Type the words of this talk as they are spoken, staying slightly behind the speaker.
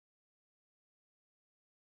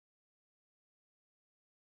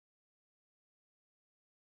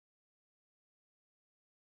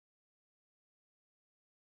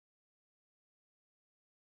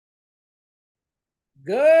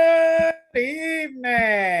Good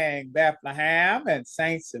evening, Bethlehem and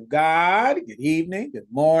saints of God. Good evening, good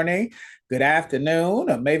morning, good afternoon,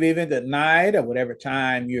 or maybe even good night, or whatever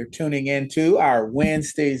time you're tuning into our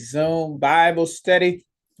Wednesday Zoom Bible study.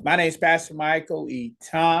 My name is Pastor Michael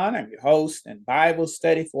Eaton. I'm your host and Bible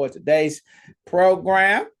study for today's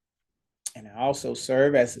program. And I also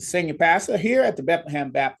serve as the senior pastor here at the Bethlehem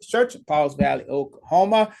Baptist Church in Pauls Valley,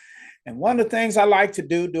 Oklahoma. And one of the things I like to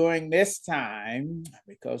do during this time,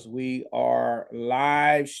 because we are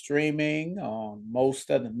live streaming on most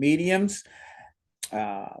of the mediums,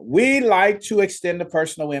 we like to extend a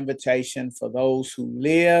personal invitation for those who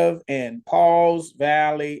live in Pauls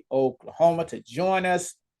Valley, Oklahoma, to join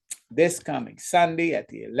us this coming Sunday at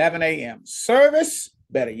the 11 a.m. service.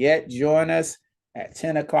 Better yet, join us at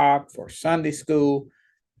 10 o'clock for Sunday school.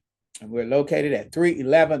 And we're located at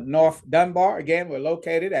 311 North Dunbar. Again, we're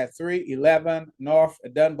located at 311 North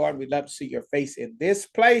Dunbar. We'd love to see your face in this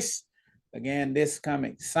place. Again, this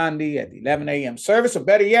coming Sunday at the 11 a.m. service, or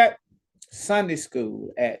better yet, Sunday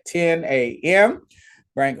school at 10 a.m.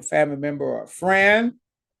 Bring a family member or a friend.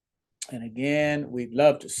 And again, we'd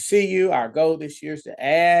love to see you. Our goal this year is to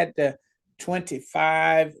add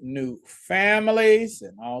 25 new families.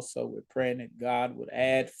 And also, we're praying that God would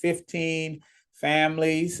add 15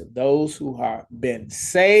 families, those who have been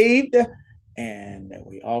saved. And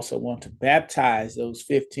we also want to baptize those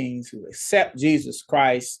 15 who accept Jesus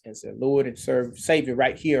Christ as their Lord and Savior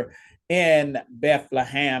right here in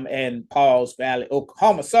Bethlehem and Pauls Valley,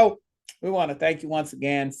 Oklahoma. So we want to thank you once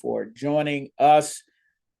again for joining us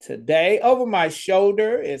today. Over my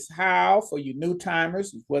shoulder is how, for you new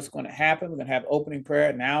timers, what's going to happen. We're going to have opening prayer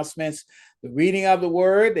announcements, the reading of the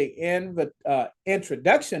word, the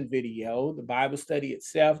introduction video, the Bible study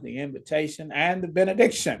itself, the invitation, and the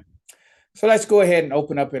benediction. So let's go ahead and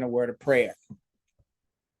open up in a word of prayer.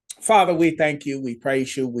 Father, we thank you, we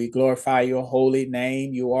praise you, we glorify your holy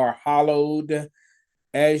name. You are hallowed,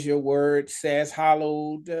 as your word says,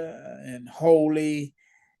 hallowed and holy.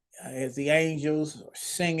 As the angels are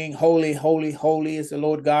singing, holy, holy, holy is the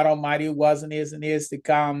Lord God Almighty, who was and is to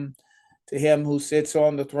come. To him who sits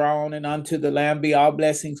on the throne and unto the Lamb be all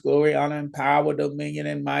blessings, glory, honor, and power, dominion,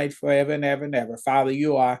 and might forever and ever and ever. Father,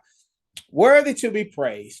 you are worthy to be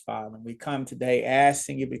praised, Father. We come today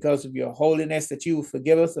asking you, because of your holiness, that you will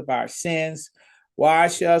forgive us of our sins,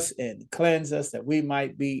 wash us and cleanse us, that we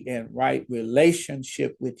might be in right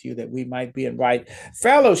relationship with you, that we might be in right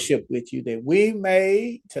fellowship with you, that we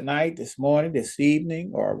may tonight, this morning, this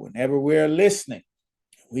evening, or whenever we're listening,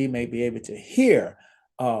 we may be able to hear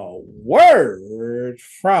a word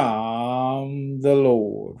from the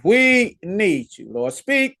Lord. We need you, Lord.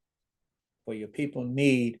 Speak, for your people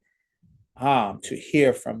need to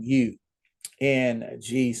hear from you in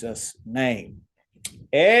Jesus' name.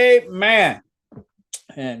 Amen.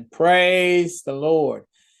 And praise the Lord.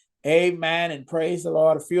 Amen. And praise the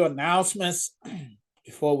Lord. A few announcements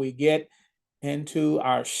before we get into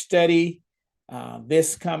our study.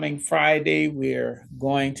 This coming Friday, we're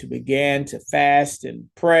going to begin to fast and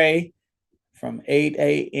pray from 8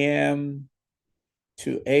 a.m.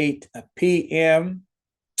 to 8 p.m.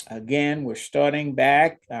 Again, we're starting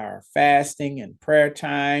back our fasting and prayer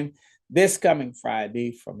time this coming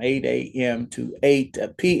Friday from 8 a.m. to 8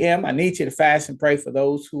 p.m. I need you to fast and pray for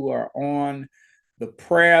those who are on the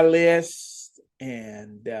prayer list,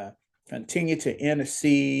 and continue to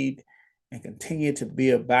intercede and continue to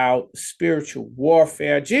be about spiritual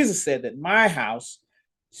warfare. Jesus said that my house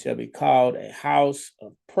shall be called a house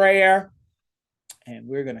of prayer, and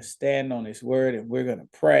we're going to stand on his word and we're going to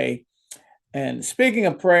pray. And speaking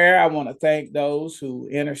of prayer, I want to thank those who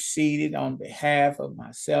interceded on behalf of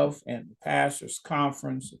myself and the Pastors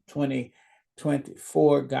Conference of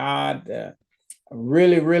 2024. God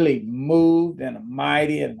really, really moved in a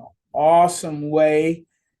mighty and awesome way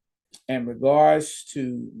in regards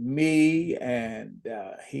to me, and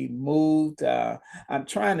he moved. I'm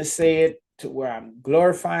trying to say it to where I'm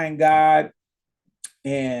glorifying God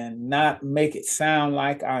and not make it sound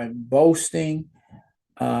like I'm boasting.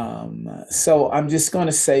 So I'm just going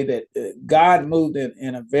to say that God moved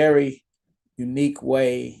in a very unique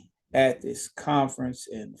way at this conference,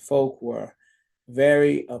 and folk were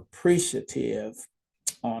very appreciative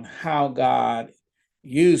on how God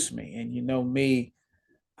used me. And you know me,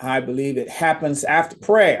 I believe it happens after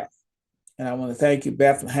prayer. And I want to thank you,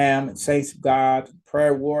 Bethlehem and saints of God,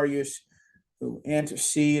 prayer warriors who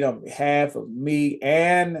intercede on behalf of me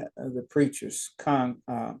and the preachers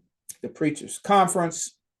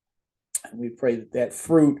conference. And we pray that that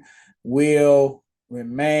fruit will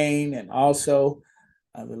remain. And also,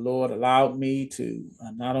 The Lord allowed me to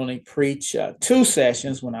not only preach 2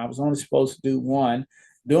 sessions when I was only supposed to do one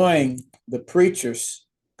during the preachers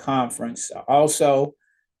conference. Also,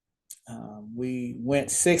 we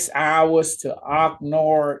went 6 hours to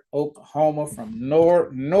Oxnard, Oklahoma, from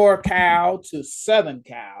NorCal to Southern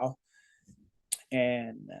Cal,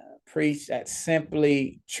 and preached at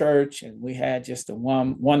Simply Church. And we had just a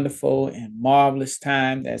wonderful and marvelous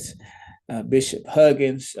time. That's Bishop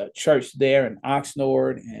Huggins' church there in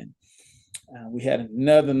Oxnard. And we had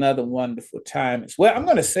another wonderful time as well. I'm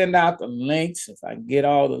going to send out the links, if I can get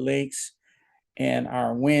all the links, and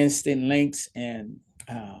our Wednesday links, and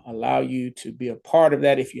allow you to be a part of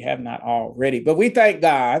that if you have not already. But we thank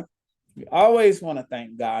God. We always want to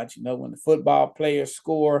thank God. You know, when the football players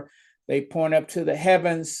score, they point up to the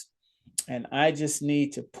heavens, and I just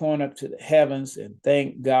need to point up to the heavens and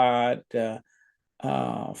thank God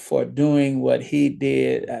for doing what he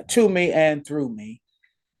did to me and through me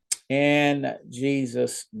in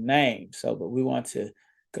Jesus' name. So, but we want to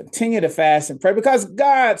continue to fast and pray because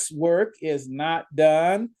God's work is not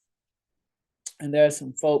done. And there's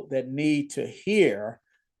some folk that need to hear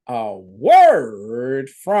a word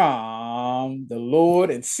from the Lord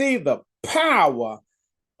and see the power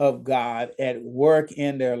of God at work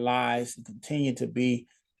in their lives and continue to be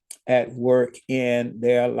at work in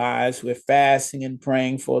their lives. We're fasting and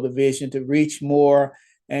praying for the vision to reach more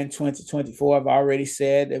in 2024. I've already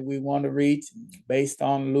said that we want to reach, based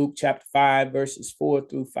on Luke chapter 5, verses 4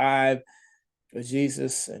 through 5, where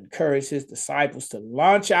Jesus encouraged his disciples to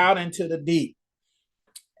launch out into the deep.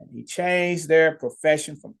 And he changed their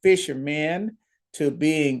profession from fishermen to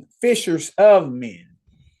being fishers of men.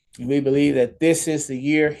 And we believe that this is the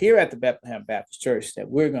year here at the Bethlehem Baptist Church that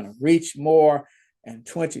we're going to reach more in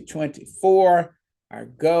 2024. Our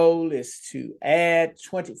goal is to add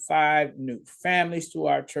 25 new families to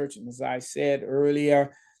our church. And as I said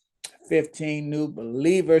earlier, 15 new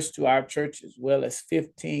believers to our church, as well as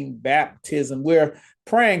 15 baptisms. We're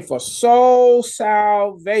praying for soul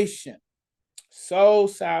salvation,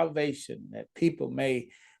 that people may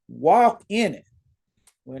walk in it.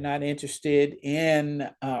 We're not interested in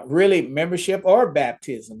really membership or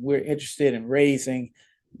baptism. We're interested in raising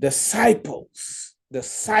disciples.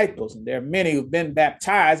 And there are many who've been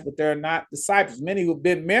baptized, but they're not disciples. Many who've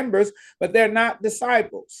been members, but they're not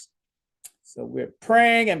disciples. So we're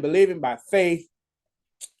praying and believing by faith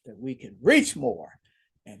that we can reach more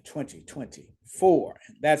in 2024.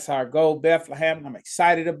 And that's our goal, Bethlehem. I'm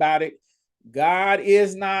excited about it. God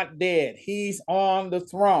is not dead. He's on the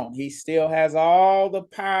throne. He still has all the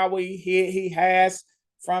power he has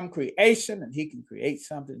from creation, and he can create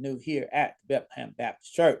something new here at Bethlehem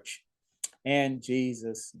Baptist Church in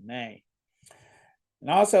Jesus' name. And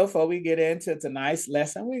also, before we get into tonight's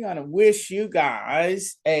lesson, we're going to wish you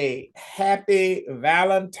guys a happy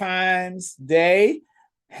Valentine's Day.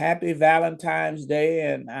 Happy Valentine's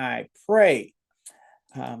Day, and I pray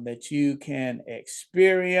that you can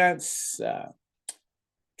experience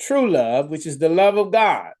true love, which is the love of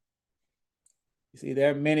God. You see,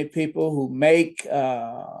 there are many people who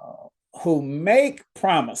make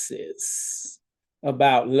promises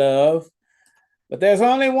about love, but there's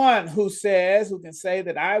only one who can say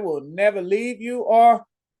that I will never leave you or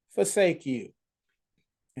forsake you.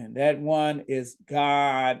 And that one is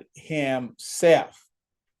God himself.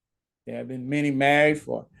 There have been many married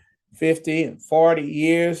for 50 and 40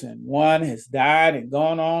 years, and one has died and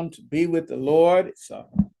gone on to be with the Lord. It's a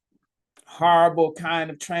horrible kind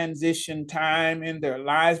of transition time in their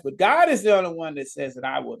lives, but God is the only one that says that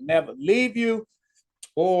I will never leave you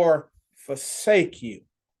or forsake you.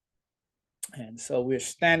 And so we're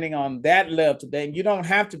standing on that love today. And you don't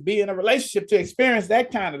have to be in a relationship to experience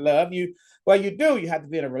that kind of love. You do. You have to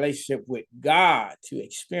be in a relationship with God to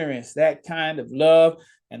experience that kind of love.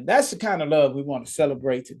 And that's the kind of love we want to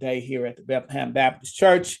celebrate today here at the Bethlehem Baptist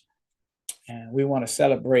Church. And we want to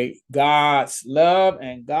celebrate God's love,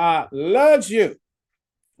 and God loves you,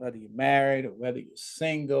 whether you're married or whether you're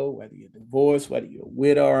single, whether you're divorced, whether you're a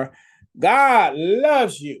widower. God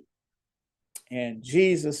loves you in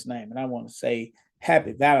Jesus' name. And I want to say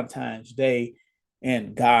happy Valentine's Day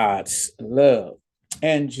in God's love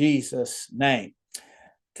in Jesus' name.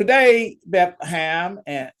 Today, Bethlehem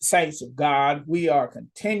and Saints of God, we are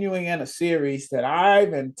continuing in a series that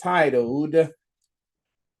I've entitled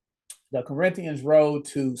The Corinthians Road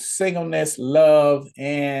to Singleness, Love,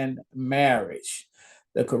 and Marriage.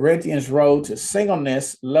 The Corinthians Road to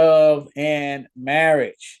Singleness, Love, and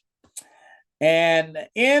Marriage. And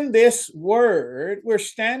in this word, we're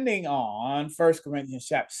standing on 1 Corinthians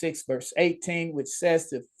chapter 6, verse 18, which says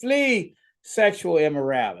to flee sexual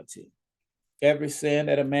immorality. Every sin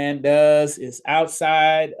that a man does is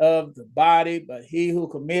outside of the body, but he who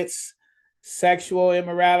commits sexual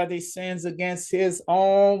immorality sins against his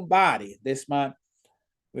own body. This month,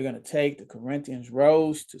 we're going to take the Corinthians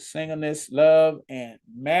Rose to Singleness, Love, and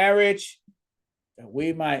Marriage, that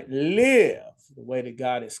we might live the way that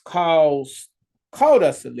God has called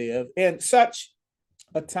us to live in such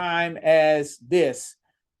a time as this,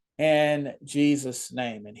 in Jesus'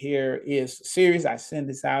 name. And here is the series. I sent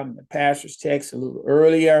this out in the pastor's text a little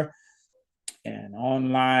earlier and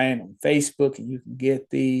online on Facebook, and you can get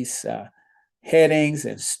these headings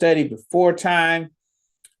and study before time,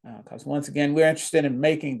 because once again, we're interested in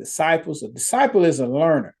making disciples. A disciple is a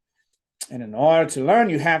learner, and in order to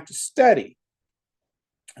learn, you have to study.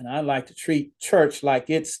 And I like to treat church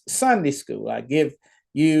like it's Sunday school. I give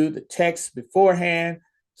you the text beforehand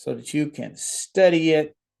so that you can study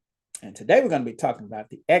it. And today we're going to be talking about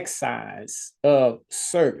the excise of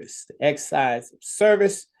service, the excise of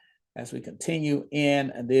service, as we continue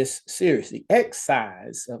in this series, the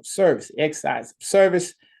excise of service, the excise of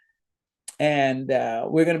service. And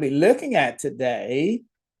we're going to be looking at today,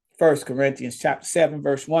 1 Corinthians chapter 7,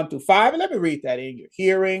 verse 1 through 5. And let me read that in your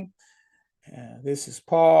hearing. This is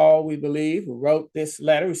Paul, we believe, who wrote this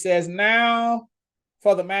letter. He says, "Now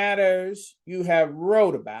for the matters you have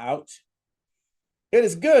wrote about, it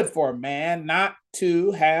is good for a man not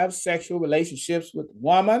to have sexual relationships with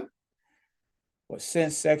woman, for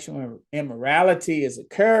since sexual immorality is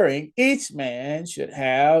occurring, each man should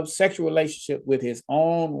have sexual relationship with his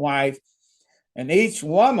own wife, and each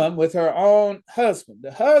woman with her own husband.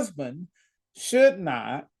 The husband should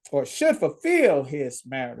not, or should fulfill his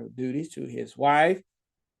marital duties to his wife,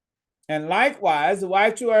 and likewise the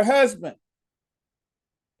wife to her husband.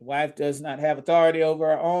 The wife does not have authority over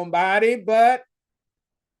her own body, but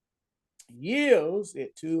yields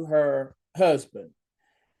it to her husband.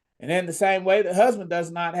 And in the same way, the husband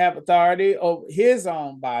does not have authority over his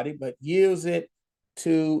own body, but yields it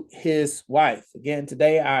to his wife." Again,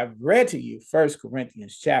 today I've read to you 1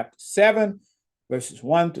 Corinthians chapter 7, verses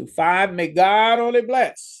 1 through 5. May God only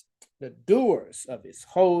bless the doers of his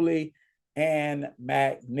holy and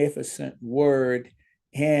magnificent word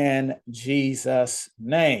in Jesus'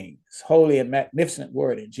 name. His holy and magnificent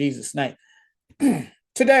word in Jesus' name.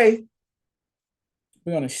 Today,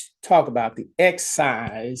 we're going to talk about the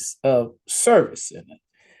excise of service.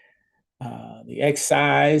 The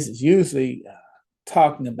excise is usually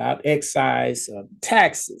talking about excise of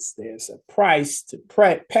taxes. There's a price to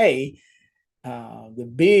pay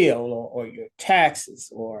the bill or your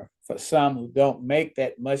taxes, or for some who don't make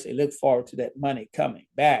that much, they look forward to that money coming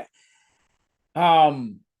back. What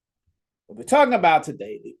we're talking about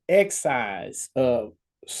today, the excise of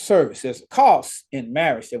service. There's a cost in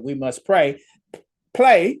marriage that we must pay.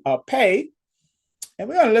 And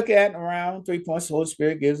we're going to look at around 3 points the Holy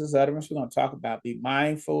Spirit gives us utterance. We're going to talk about be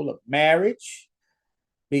mindful of marriage,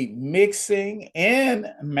 be mixing in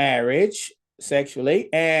marriage sexually,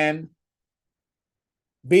 and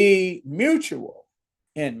be mutual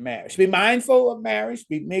in marriage. Be mindful of marriage,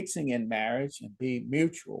 be mixing in marriage, and be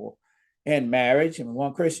mutual in marriage. And we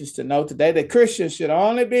want Christians to know today that Christians should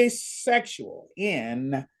only be sexual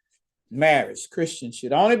in marriage. Christians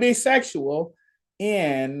should only be sexual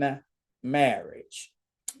in marriage.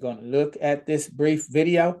 I'm going to look at this brief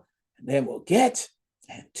video, and then we'll get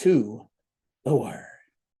into the word.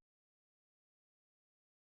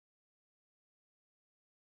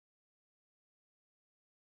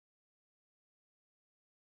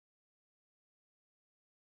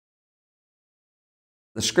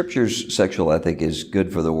 The scripture's sexual ethic is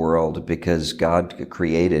good for the world because God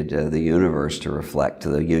created the universe to reflect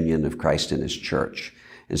the union of Christ and his church.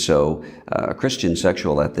 And so a Christian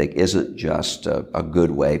sexual ethic isn't just a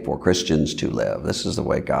good way for Christians to live. This is the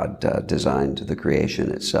way God designed the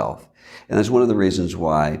creation itself. And that's one of the reasons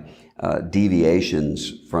why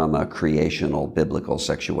deviations from a creational biblical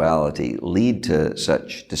sexuality lead to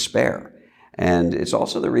such despair. And it's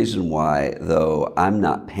also the reason why, though I'm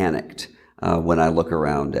not panicked when I look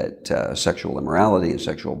around at sexual immorality and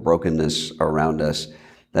sexual brokenness around us,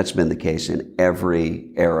 that's been the case in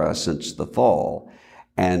every era since the fall.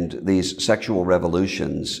 And these sexual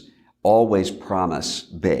revolutions always promise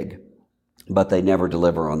big, but they never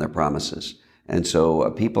deliver on their promises. And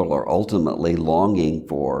so people are ultimately longing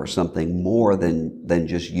for something more than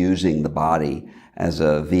just using the body as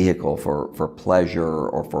a vehicle for pleasure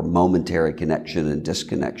or for momentary connection and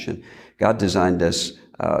disconnection. God designed us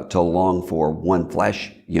to long for one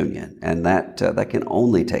flesh union, and that can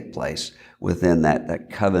only take place within that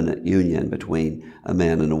covenant union between a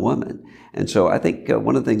man and a woman. And so I think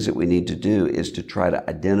one of the things that we need to do is to try to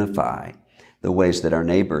identify the ways that our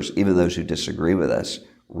neighbors, even those who disagree with us,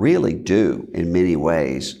 really do, in many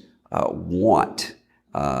ways, want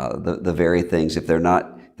the very things, if they're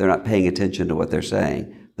not paying attention to what they're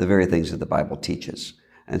saying, the very things that the Bible teaches.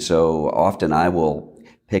 And so often I will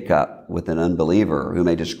pick up with an unbeliever who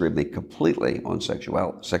may disagree with me completely on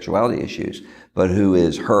sexuality issues, but who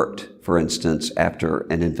is hurt, for instance, after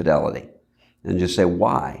an infidelity, and just say,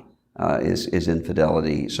 why is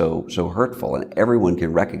infidelity so hurtful? And everyone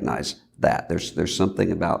can recognize that. There's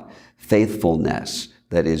something about faithfulness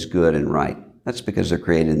that is good and right. That's because they're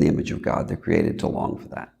created in the image of God. They're created to long for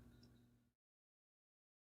that.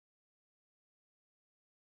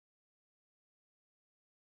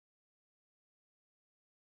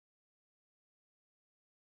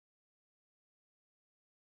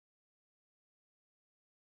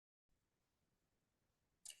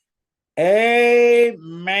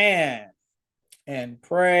 Amen. And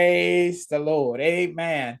praise the Lord.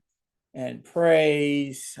 Amen. And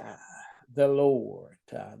praise the Lord.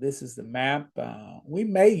 This is the map we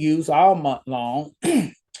may use all month long.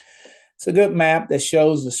 It's a good map that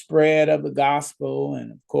shows the spread of the gospel.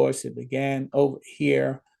 And of course, it began over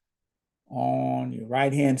here on your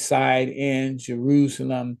right-hand side in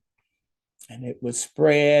Jerusalem. And it was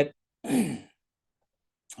spread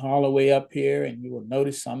all the way up here. And you will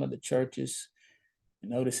notice some of the churches. You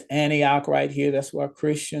notice Antioch right here. That's where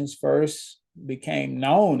Christians first became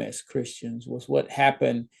known as Christians, was what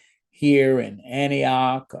happened here in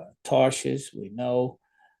Antioch, Tarshish. We know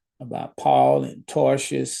about Paul and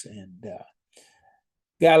Tarshish and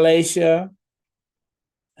Galatia,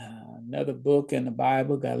 another book in the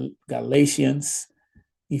Bible, Galatians,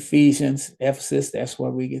 Ephesians, Ephesus. That's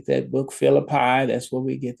where we get that book. Philippi, that's where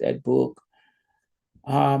we get that book.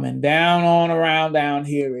 And down on around down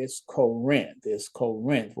here is Corinth. It's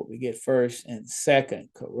Corinth, what we get first and second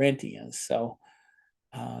Corinthians. So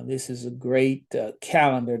this is a great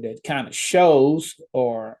calendar that kind of shows,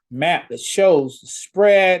 or map that shows the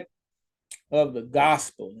spread of the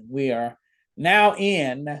gospel. And we are now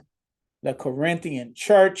in the Corinthian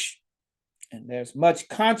church, and there's much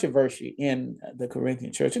controversy in the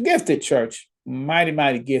Corinthian church, a gifted church, mighty,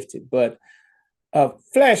 mighty gifted, but a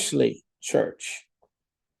fleshly church.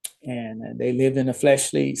 And they lived in a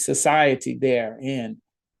fleshly society there in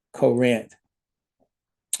Corinth.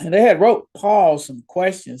 And they had wrote Paul some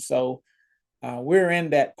questions. So we're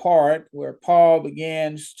in that part where Paul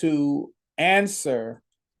begins to answer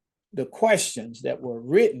the questions that were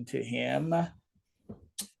written to him.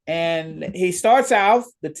 And he starts out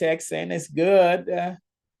the text saying it's good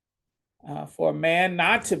for a man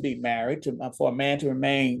not to be married, for a man to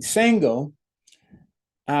remain single.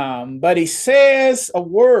 But he says a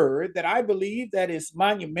word that I believe that is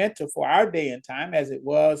monumental for our day and time, as it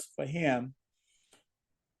was for him.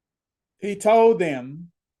 He told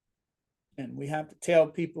them, and we have to tell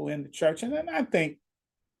people in the church, and then I think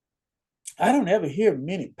I don't ever hear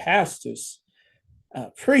many pastors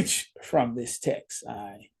preach from this text.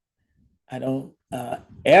 I don't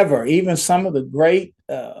ever, even some of the great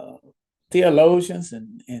theologians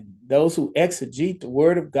and those who exegete the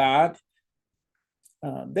Word of God,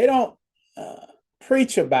 they don't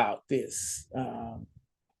preach about this.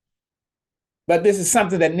 But this is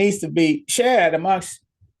something that needs to be shared amongst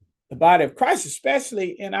the body of Christ,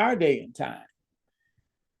 especially in our day and time.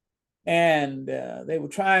 And they were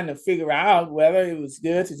trying to figure out whether it was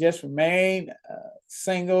good to just remain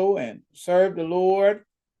single and serve the Lord.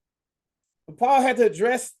 But Paul had to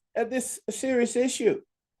address this serious issue.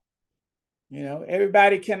 You know,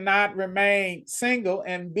 everybody cannot remain single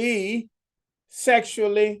and be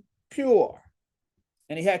sexually pure.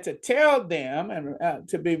 And he had to tell them and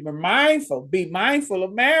to be mindful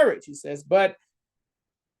of marriage. He says, but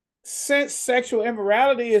since sexual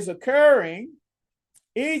immorality is occurring,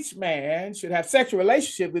 each man should have sexual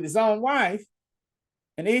relationship with his own wife,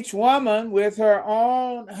 and each woman with her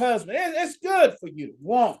own husband. It's good for you to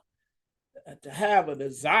want to have a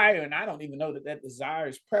desire, and I don't even know that desire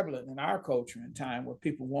is prevalent in our culture and time, where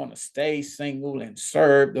people want to stay single and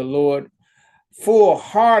serve the Lord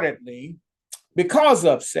full-heartedly because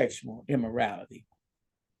of sexual immorality.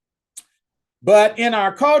 But in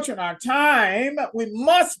our culture, in our time, we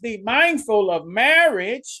must be mindful of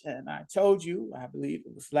marriage. And I told you, I believe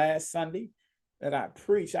it was last Sunday, that I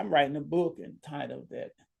preached. I'm writing a book entitled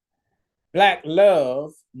that Black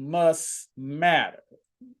Love Must Matter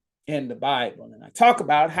in the Bible. And I talk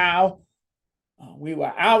about how we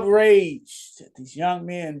were outraged at these young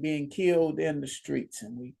men being killed in the streets.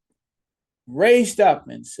 And we raised up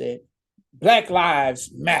and said, Black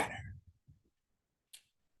lives matter.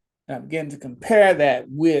 I'm beginning to compare that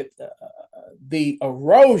with the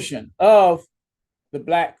erosion of the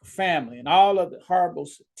Black family and all of the horrible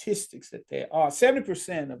statistics that there are.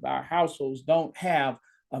 70% of our households don't have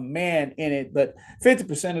a man in it, but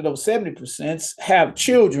 50% of those 70% have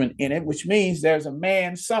children in it, which means there's a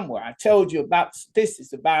man somewhere. I told you about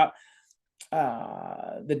statistics about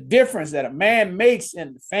the difference that a man makes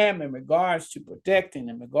in the family in regards to protecting,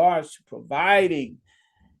 in regards to providing,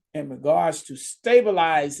 in regards to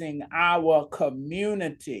stabilizing our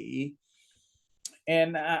community.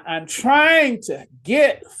 And I'm trying to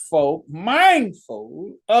get folk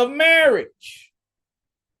mindful of marriage,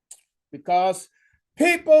 because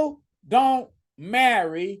people don't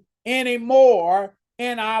marry anymore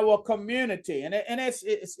in our community. And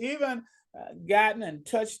it's even gotten and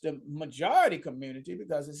touched the majority community,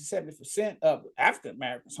 because it's 70% of African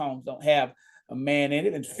Americans' homes don't have a man in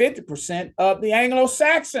it, and 50% of the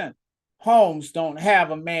Anglo-Saxon homes don't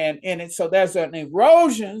have a man in it. So there's an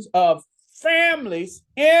erosion of families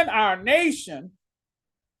in our nation,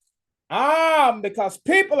 because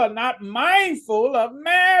people are not mindful of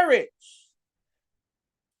marriage,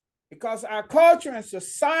 because our culture and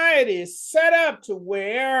society is set up to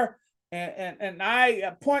where, and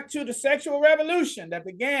I point to the sexual revolution that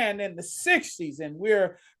began in the 60s, and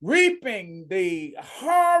we're reaping the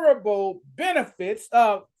horrible benefits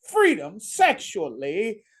of freedom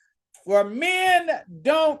sexually, where men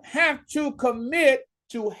don't have to commit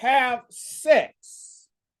to have sex.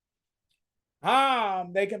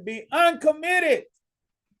 They can be uncommitted,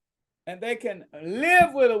 and they can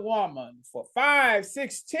live with a woman for 5,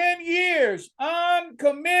 6, 10 years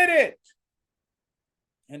uncommitted.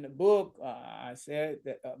 In the book, I said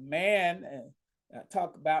that a man, I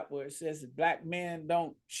talk about where it says that Black men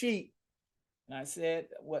don't cheat. And I said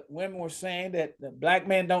what women were saying, that the Black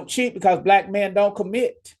men don't cheat because Black men don't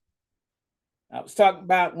commit. I was talking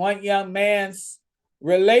about one young man's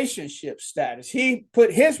relationship status. He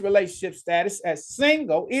put his relationship status as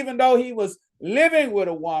single, even though he was living with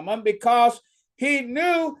a woman, because he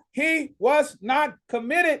knew he was not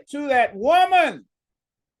committed to that woman.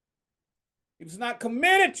 He was not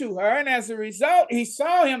committed to her, and as a result, he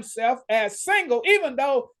saw himself as single, even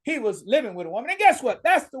though he was living with a woman. And guess what?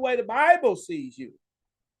 That's the way the Bible sees you.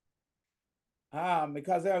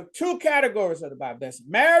 Because there are two categories of the Bible. That's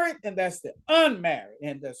married and that's the unmarried.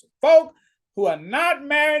 And there's folk who are not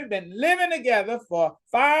married, been living together for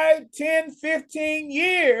 5, 10, 15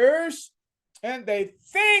 years, and they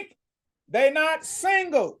think they're not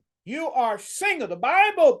single. You are single. The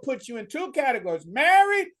Bible puts you in two categories,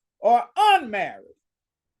 married or unmarried.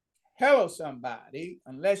 Hello, somebody,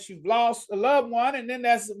 unless you've lost a loved one, and then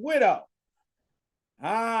that's a widow.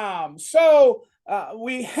 So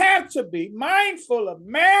we have to be mindful of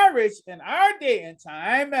marriage in our day and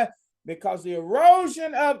time, because the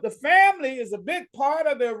erosion of the family is a big part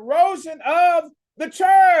of the erosion of the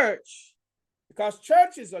church, because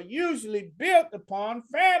churches are usually built upon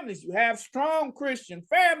families. You have strong Christian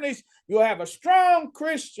families, you have a strong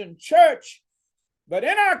Christian church. But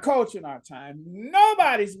in our culture, in our time,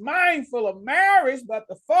 nobody's mindful of marriage but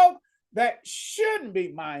the folk that shouldn't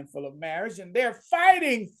be mindful of marriage, and they're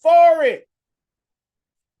fighting for it.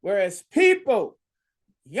 Whereas people,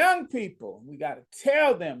 young people, we got to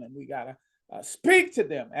tell them, and we got to speak to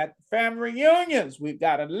them at family reunions. We've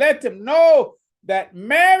got to let them know that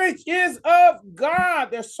marriage is of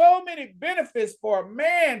God. There's so many benefits for a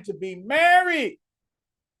man to be married,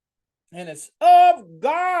 and it's of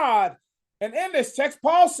God. And in this text,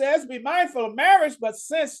 Paul says, be mindful of marriage, but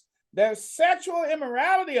since there's sexual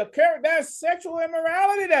immorality occurring, there's sexual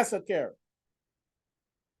immorality that's occurring.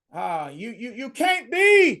 You can't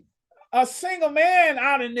be a single man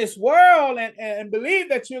out in this world and believe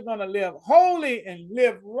that you're going to live holy and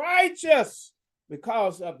live righteous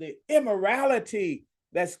because of the immorality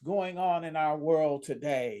that's going on in our world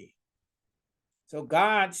today. So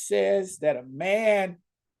God says that a man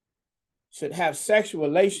should have sexual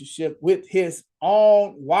relationship with his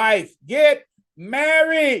own wife. Get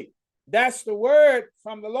married. That's the word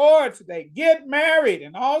from the Lord today. Get married.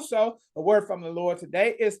 And also the word from the Lord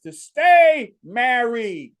today is to stay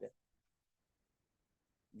married.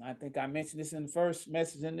 And I think I mentioned this in the first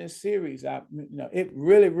message in this series. It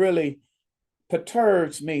really, really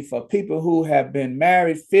perturbs me for people who have been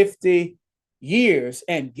married 50 years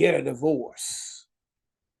and get a divorce.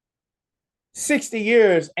 60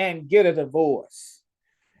 years and get a divorce.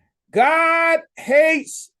 God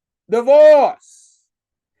hates divorce.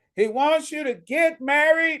 He wants you to get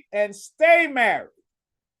married and stay married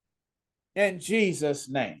in Jesus'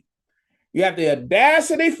 name. You have the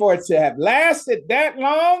audacity for it to have lasted that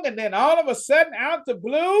long, and then all of a sudden, out the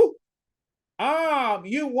blue,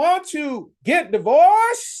 you want to get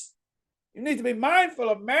divorced? You need to be mindful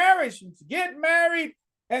of marriage and to get married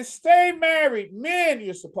and stay married. Men,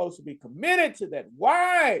 you're supposed to be committed to that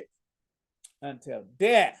wife until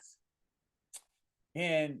death.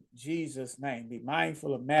 In Jesus' name, be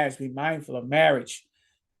mindful of marriage. Be mindful of marriage.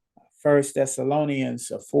 1 Thessalonians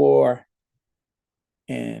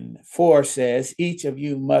 4:4 says, each of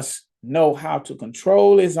you must know how to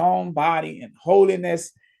control his own body in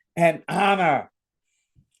holiness and honor.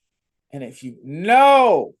 And if you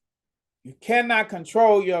know you cannot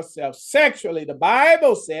control yourself sexually, the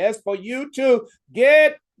Bible says for you to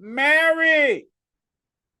get married.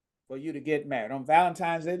 For you to get married. On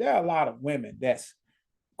Valentine's Day, there are a lot of women that's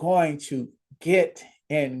going to get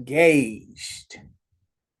engaged.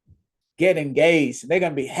 Get engaged. They're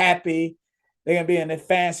going to be happy. They're going to be in the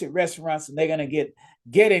fancy restaurants and they're going to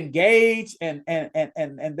get engaged. And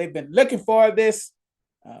they've been looking for this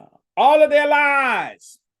all of their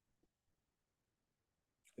lives.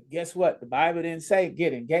 But guess what? The Bible didn't say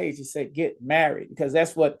get engaged. It said get married, because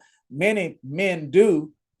that's what many men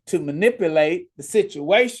do to manipulate the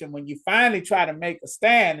situation. When you finally try to make a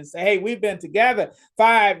stand and say, hey, we've been together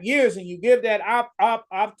 5 years, and you give that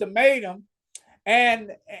ultimatum, and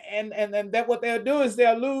that what they'll do is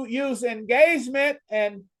they'll use engagement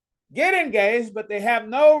and get engaged, but they have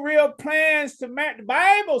no real plans to marry. The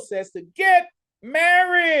Bible says to get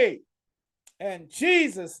married. In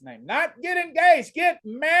Jesus' name, not get engaged, get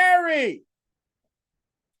married.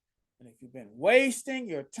 And if you've been wasting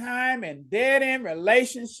your time in dead-end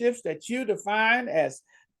relationships that you define as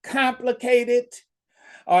complicated,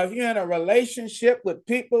 or if you're in a relationship with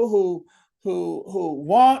people who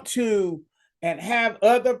want to and have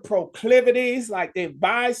other proclivities, like they're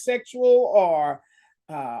bisexual, or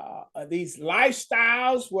these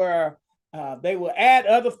lifestyles where they will add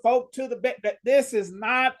other folk to the bed, that this is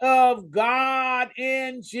not of God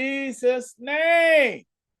in Jesus' name.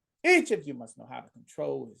 Each of you must know how to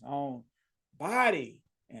control his own body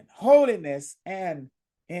in holiness and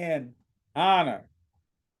in honor.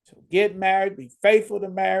 So get married, be faithful to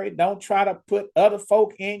marry. Don't try to put other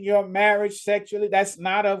folk in your marriage sexually. That's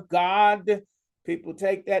not of God. People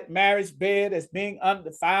take that marriage bed as being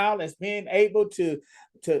undefiled, as being able to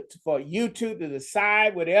for you two to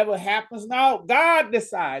decide whatever happens. No, God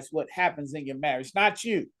decides what happens in your marriage, not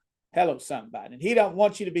you. Hello, somebody. And he don't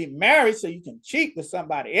want you to be married so you can cheat with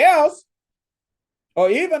somebody else,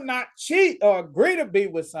 or even not cheat or agree to be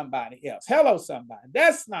with somebody else. Hello, somebody.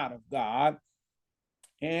 That's not of God.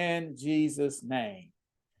 In Jesus' name.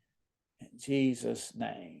 In Jesus'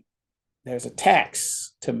 name. There's a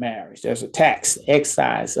tax to marriage. There's a tax,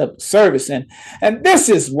 excise of service. And this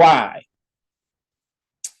is why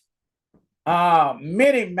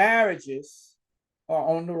many marriages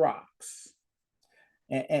are on the rocks.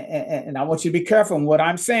 And I want you to be careful in what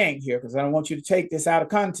I'm saying here, because I don't want you to take this out of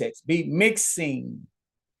context. Be mixing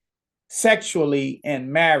sexually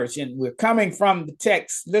in marriage. And we're coming from the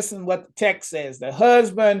text. Listen what the text says. The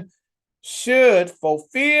husband should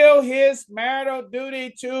fulfill his marital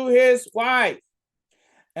duty to his wife,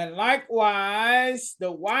 and likewise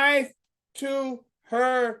the wife to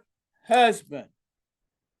her husband.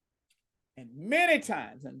 And many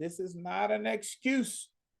times, and this is not an excuse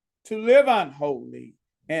to live unholy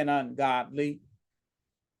and ungodly,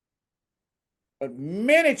 but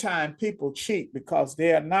many times people cheat because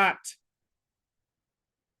they are not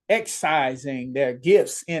excising their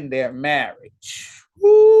gifts in their marriage.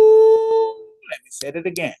 Woo! Let me say it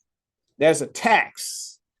again. There's a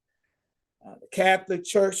tax. The Catholic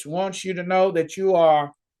Church wants you to know that you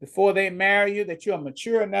are, before they marry you, that you are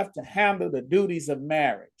mature enough to handle the duties of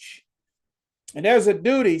marriage. And there's a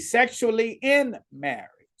duty sexually in marriage.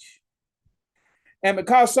 And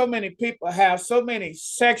because so many people have so many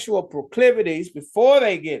sexual proclivities before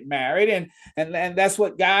they get married, and that's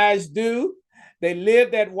what guys do. They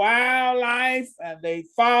live that wild life, and they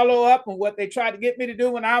follow up on what they tried to get me to do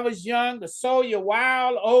when I was young, to sow your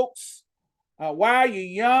wild oats while you're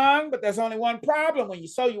young. But there's only one problem. When you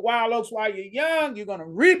sow your wild oats while you're young, you're going to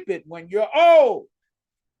reap it when you're old.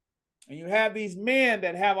 And you have these men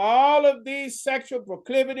that have all of these sexual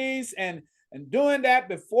proclivities and doing that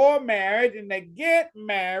before marriage, and they get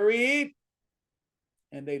married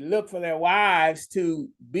and they look for their wives to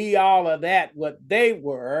be all of that, what they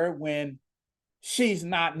were, when she's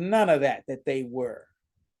not none of that they were.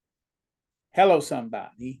 Hello,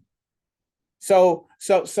 somebody. So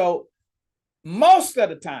most of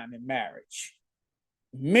the time in marriage,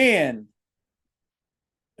 men,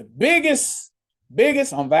 the biggest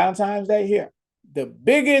on Valentine's Day here, the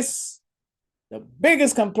biggest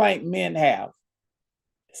complaint men have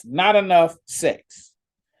is not enough sex.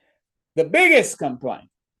 The biggest complaint.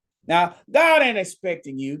 Now, God ain't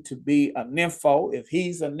expecting you to be a nympho. If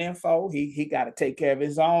he's a nympho, he got to take care of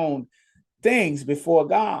his own things before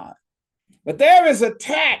God. But there is a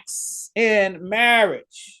tax in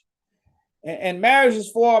marriage. And marriage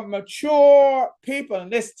is for mature people. And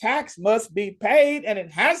this tax must be paid, and it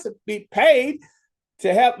has to be paid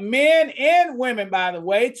to help men and women, by the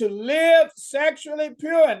way, to live sexually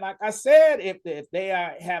pure. And like I said, if they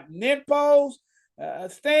have nymphos,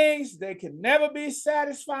 things, they can never be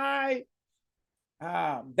satisfied.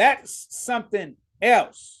 That's something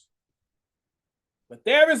else. But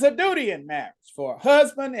there is a duty in marriage for a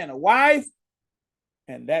husband and a wife,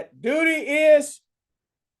 and that duty is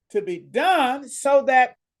to be done so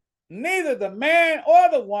that neither the man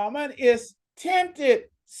or the woman is tempted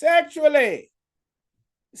sexually.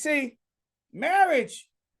 See, marriage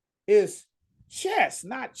is chess,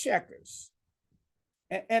 not checkers.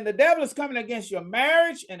 And the devil is coming against your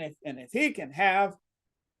marriage, and if he can have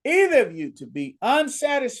either of you to be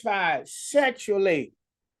unsatisfied sexually,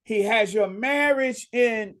 he has your marriage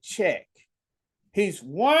in check. He's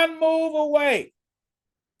one move away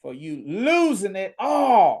for you losing it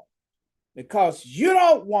all because you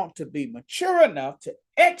don't want to be mature enough to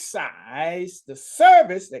exercise the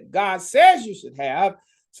service that God says you should have,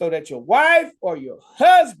 so that your wife or your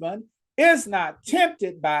husband is not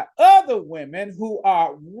tempted by other women who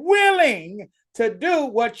are willing to do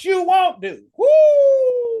what you won't do.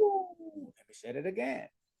 Woo! Let me say it again.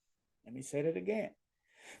 Let me say it again.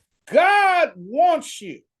 God wants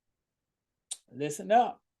you, listen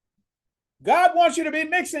up. God wants you to be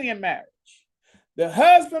mixing in marriage. The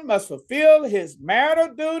husband must fulfill his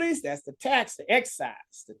marital duties. That's the tax, the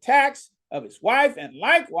excise, the tax of his wife, and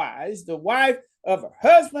likewise the wife of her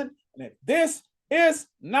husband. And if this is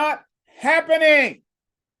not happening,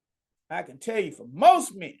 I can tell you for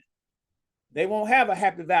most men, they won't have a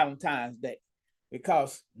happy Valentine's Day,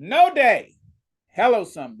 because no day, hello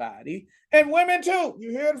somebody, and women too.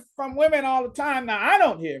 You hear it from women all the time. Now, I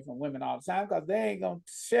don't hear it from women all the time because they ain't going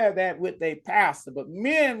to share that with their pastor, but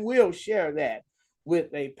men will share that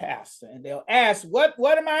with their pastor, and they'll ask, what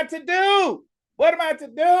am I to do? What am I to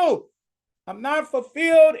do? I'm not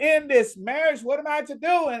fulfilled in this marriage. What am I to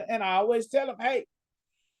do? And I always tell them, hey,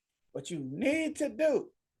 what you need to do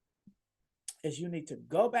is you need to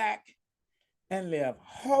go back and live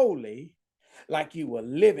holy like you were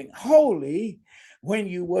living holy when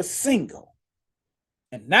you were single.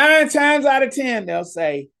 And 9 times out of 10, they'll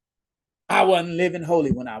say, I wasn't living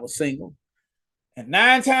holy when I was single. And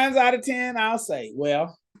 9 times out of 10, I'll say,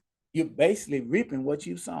 well, you're basically reaping what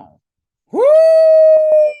you've sown. Woo!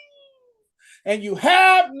 And you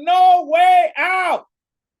have no way out.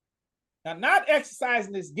 Now, not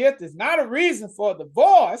exercising this gift is not a reason for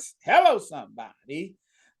divorce. Hello, somebody.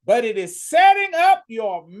 But it is setting up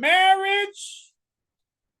your marriage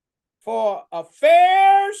for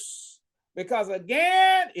affairs. Because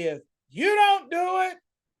again, if you don't do it,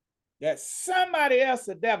 that's somebody else,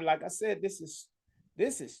 the devil. Like I said, this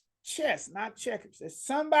is chess, not checkers. It's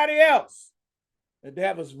somebody else. The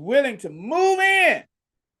devil's willing to move in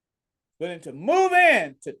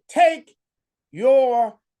to take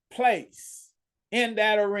your place in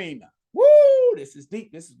that arena. Woo! This is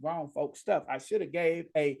deep. This is grown folk stuff. I should have gave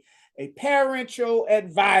a parental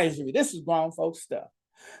advisory. This is grown folk stuff.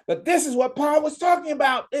 But this is what Paul was talking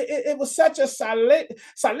about. It was such a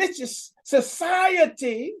salacious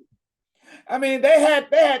society. I mean, they had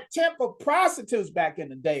temple prostitutes back in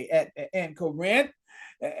the day in Corinth.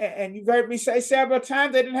 And you've heard me say several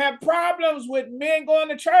times they didn't have problems with men going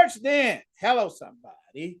to church then. Hello,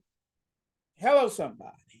 somebody. Hello,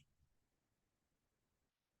 somebody.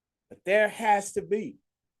 But there has to be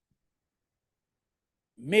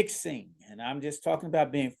mixing. And I'm just talking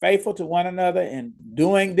about being faithful to one another and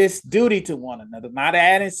doing this duty to one another, not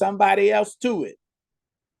adding somebody else to it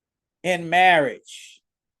in marriage.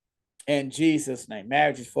 In Jesus' name.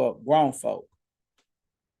 Marriage is for grown folk,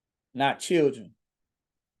 not children.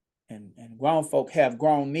 And grown folk have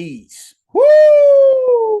grown needs.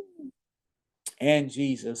 Woo! In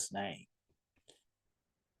Jesus' name.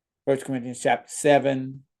 1 Corinthians chapter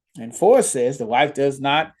 7:4 says, the wife does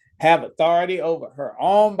not have authority over her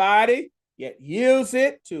own body, yet yields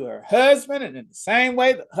it to her husband. And in the same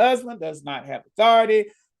way, the husband does not have authority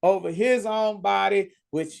over his own body,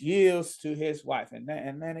 which yields to his wife. And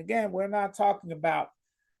then again, we're not talking about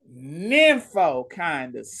nympho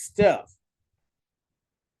kind of stuff,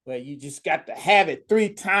 where you just got to have it 3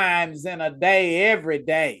 times in a day, every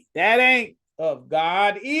day. That ain't of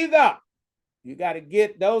God either. You got to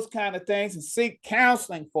get those kind of things and seek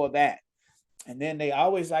counseling for that. And then they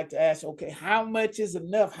always like to ask, okay, how much is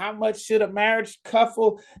enough? How much should a marriage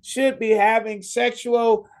couple should be having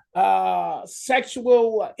sexual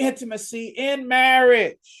sexual intimacy in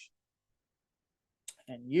marriage.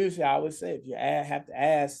 And usually I would say if you have to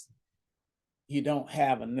ask, you don't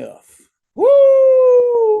have enough.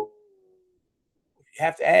 Woo! You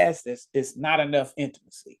have to ask this, it's not enough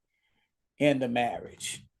intimacy in the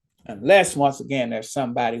marriage. Unless, once again, there's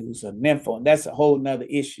somebody who's a nympho, and that's a whole nother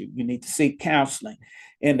issue. You need to seek counseling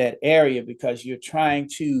in that area because you're trying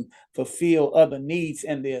to fulfill other needs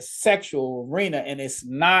in the sexual arena, and it's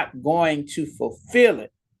not going to fulfill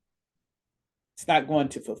it. It's not going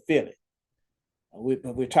to fulfill it.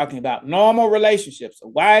 We're talking about normal relationships. A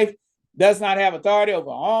wife does not have authority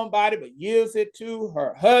over her own body, but yields it to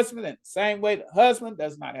her husband. In the same way, the husband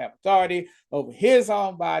does not have authority over his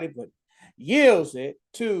own body, but yields it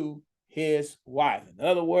to his wife. In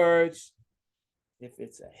other words, if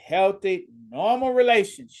it's a healthy, normal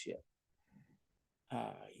relationship,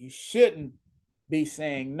 you shouldn't be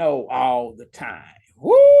saying no all the time.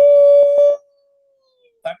 Woo!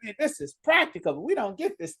 I mean, this is practical, but we don't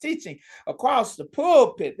get this teaching across the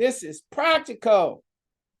pulpit. This is practical.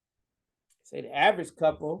 Say the average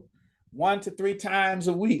couple 1 to 3 times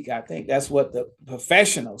a week. I think that's what the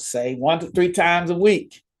professionals say, 1 to 3 times a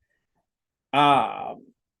week. But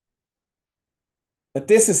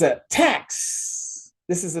this is a tax.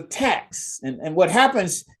 This is a tax. And what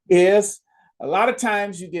happens is a lot of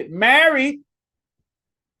times you get married,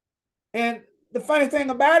 and the funny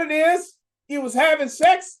thing about it is you was having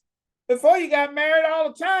sex before you got married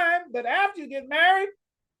all the time, but after you get married,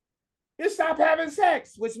 you stop having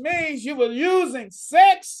sex, which means you were using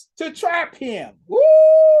sex to trap him. Woo!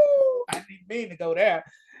 I didn't mean to go there.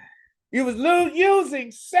 You was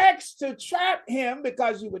using sex to trap him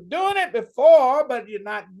because you were doing it before, but you're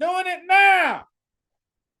not doing it now.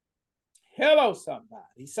 Hello,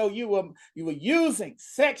 somebody. So you were using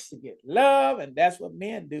sex to get love, and that's what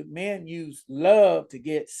men do. Men use love to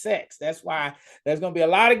get sex. That's why there's going to be a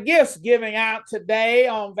lot of gifts giving out today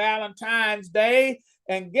on Valentine's Day.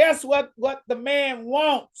 And guess what the man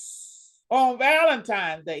wants on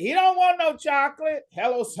Valentine's Day? He don't want no chocolate.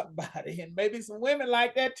 Hello, somebody. And maybe some women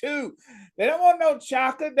like that too. They don't want no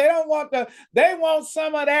chocolate. They want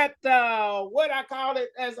some of that, what I call it,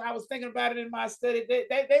 as I was thinking about it in my study,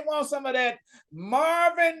 they want some of that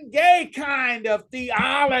Marvin Gaye kind of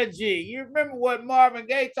theology. You remember what Marvin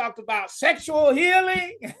Gaye talked about, sexual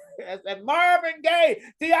healing? That's that Marvin Gaye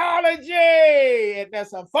theology. And there's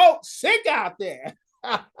some folks sick out there.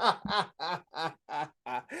 And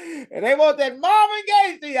they want that Marvin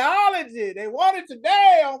Gaye theology. They want it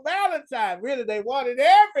today on Valentine's. Really, they want it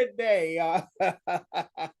every day. But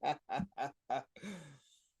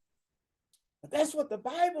that's what the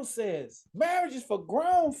Bible says. Marriage is for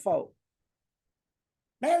grown folk.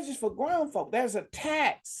 Marriage is for grown folk. There's a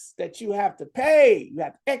tax that you have to pay. You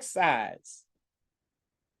have to excise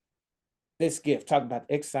this gift. Talking about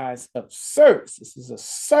the excise of service. This is a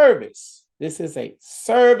service. This is a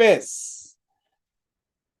service.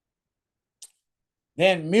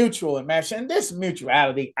 Then mutual in marriage. And this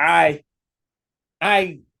mutuality, I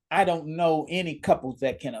don't know any couples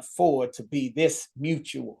that can afford to be this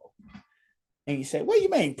mutual. And you say, what do you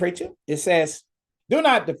mean, preacher? It says, do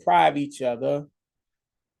not deprive each other,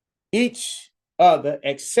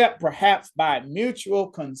 except perhaps by mutual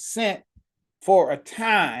consent for a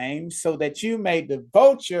time, so that you may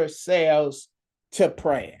devote yourselves to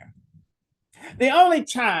prayer. The only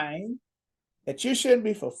time that you shouldn't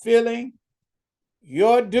be fulfilling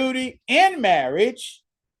your duty in marriage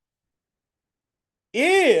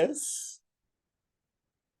is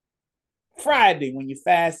Friday, when you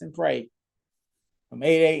fast and pray from 8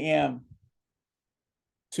 a.m.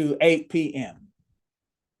 to 8 p.m.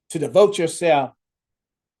 to devote yourself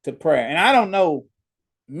to prayer. And I don't know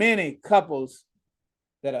many couples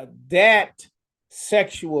that are that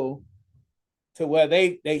sexual to where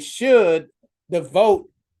they should devote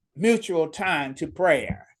mutual time to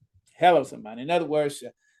prayer. Hello, somebody. In other words,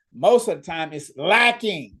 most of the time it's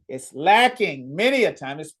lacking. It's lacking many a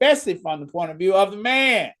time, especially from the point of view of the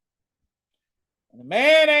man. And the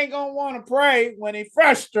man ain't going to want to pray when he's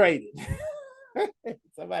frustrated.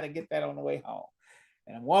 Somebody get that on the way home.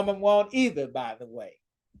 And a woman won't either, by the way.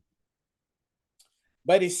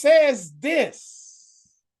 But he says this,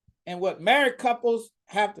 and what married couples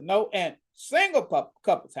have to know, and single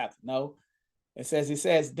couples have to know, he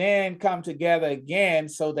says, then come together again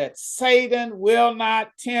so that Satan will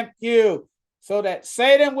not tempt you. So that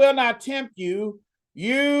Satan will not tempt you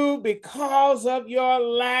because of your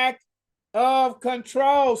lack of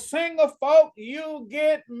control. Single folk, you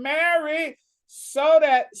get married so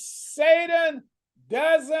that Satan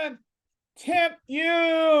doesn't tempt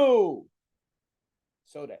you.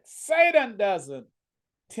 So that Satan doesn't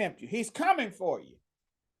tempt you. He's coming for you.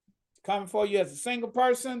 He's coming for you as a single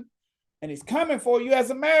person, and he's coming for you as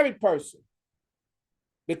a married person.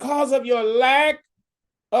 Because of your lack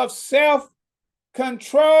of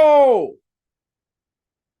self-control,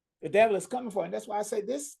 the devil is coming for you. And that's why I say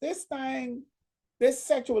this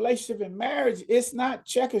sexual relationship in marriage, it's not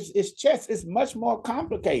checkers, it's chess. It's much more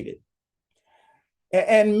complicated.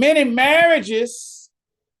 And many marriages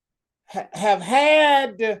have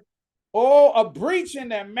had a breach in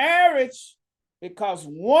their marriage because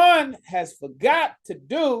one has forgot to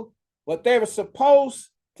do what they were supposed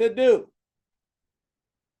to do.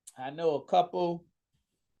 I know a couple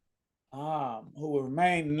who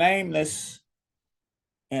remained nameless,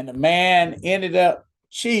 and the man ended up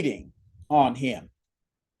cheating on him.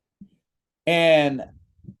 And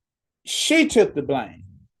she took the blame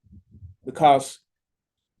because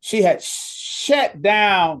she had shut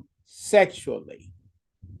down sexually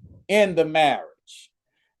in the marriage.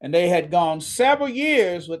 And they had gone several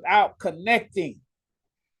years without connecting.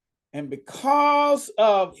 And because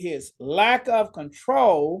of his lack of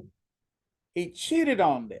control, he cheated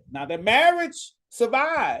on them. Now, the marriage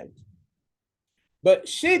survived, but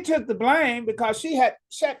she took the blame because she had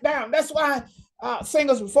shut down. That's why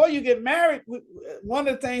singles, before you get married, one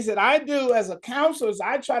of the things that I do as a counselor is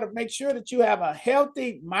I try to make sure that you have a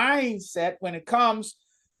healthy mindset when it comes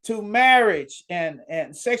to marriage and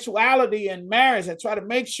sexuality in marriage. I try to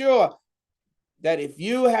make sure that if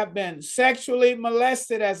you have been sexually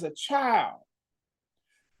molested as a child,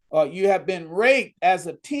 or you have been raped as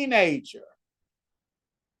a teenager,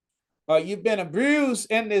 or you've been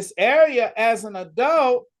abused in this area as an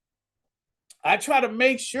adult, I try to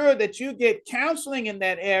make sure that you get counseling in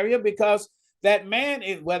that area, because that man,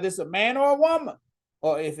 whether it's a man or a woman,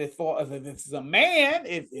 or if it's a man,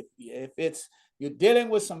 if it's you're dealing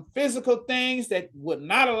with some physical things that would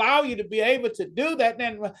not allow you to be able to do that,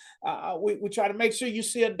 then we try to make sure you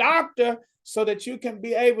see a doctor so that you can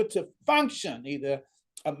be able to function, either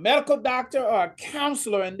a medical doctor or a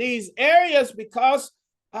counselor in these areas, because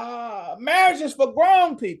marriage is for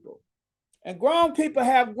grown people, and grown people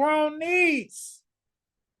have grown needs.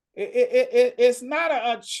 It's not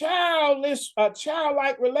a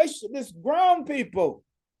childlike relationship. It's grown people.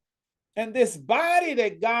 And this body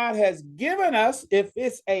that God has given us, if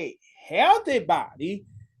it's a healthy body,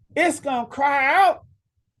 it's going to cry out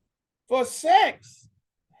for sex.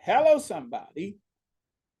 Hello, somebody.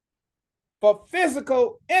 For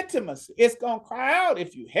physical intimacy. It's going to cry out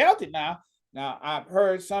if you're healthy now. Now, I've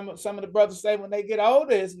heard some of the brothers say when they get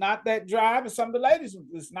older, it's not that drive, and some of the ladies,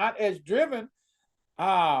 it's not as driven.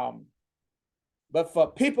 But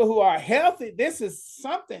for people who are healthy, this is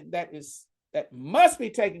something that must be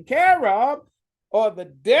taken care of, or the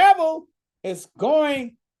devil is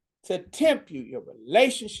going to tempt you. Your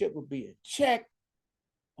relationship will be in check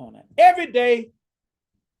on an everyday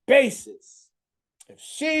basis. If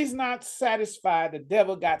she's not satisfied, the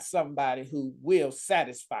devil got somebody who will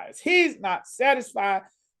satisfy us. He's not satisfied.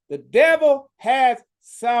 The devil has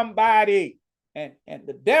somebody. And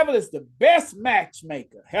the devil is the best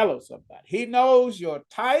matchmaker. Hello, somebody. He knows your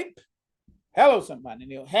type. Hello, somebody.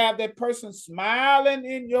 And he'll have that person smiling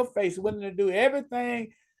in your face, willing to do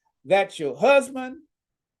everything that your husband,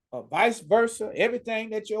 or vice versa,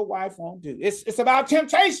 everything that your wife won't do. It's about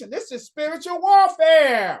temptation. This is spiritual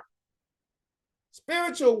warfare.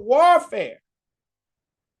 Spiritual warfare.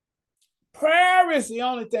 Prayer is the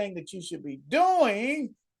only thing that you should be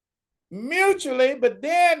doing mutually, but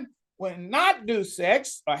then when not do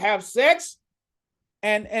sex or have sex,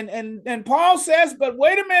 and Paul says, but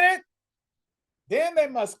wait a minute, then they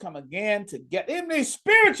must come again to get even these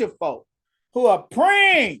spiritual folk who are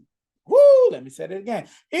praying. Woo, let me say it again.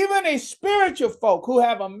 Even these spiritual folk who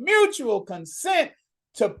have a mutual consent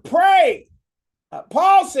to pray.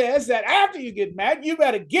 Paul says that after you get married, you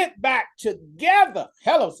better get back together.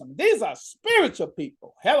 Hello, some. These are spiritual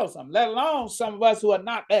people. Hello, some. Let alone some of us who are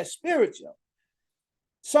not that spiritual.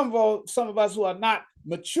 Some of us who are not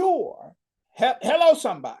mature. Hello,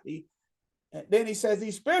 somebody. And then he says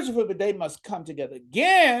these spiritual people, they must come together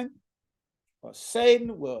again, or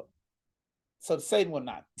Satan will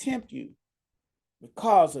not tempt you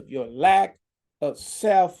because of your lack of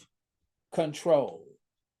self-control.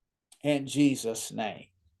 In Jesus' name.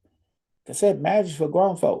 I said, marriage is for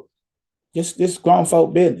grown folk. This grown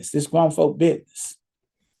folk business. This grown folk business.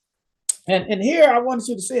 And here I wanted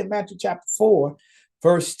you to see in Matthew chapter 4,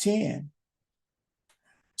 verse 10.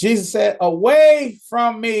 Jesus said, away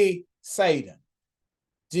from me, Satan,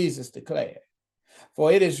 Jesus declared.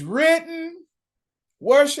 For it is written,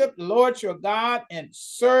 worship the Lord your God and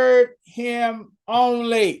serve him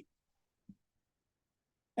only.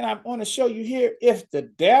 And I want to show you here, if the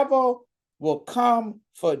devil will come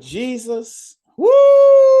for Jesus,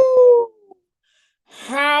 woo,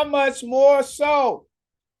 how much more so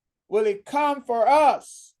will he come for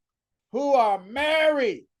us who are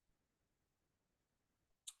married?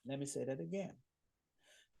 Let me say that again.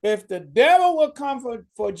 If the devil will come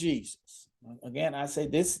for Jesus, again, I say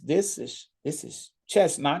this is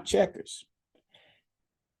chess, not checkers.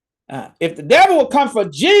 If the devil will come for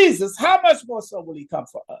Jesus, how much more so will he come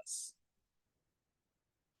for us?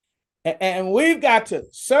 And we've got to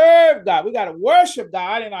serve God. We got to worship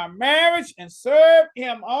God in our marriage and serve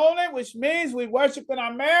him only, which means we worship in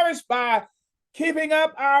our marriage by keeping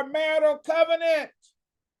up our marital covenant.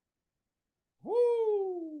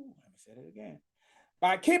 Woo! Let me say it again.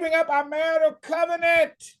 By keeping up our marital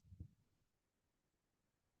covenant.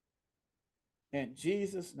 In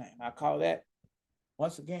Jesus' name. I call that,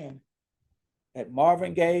 once again, that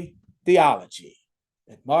Marvin Gaye theology.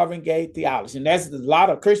 That Marvin Gaye theology. And there's a lot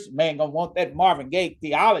of Christian men gonna want that Marvin Gaye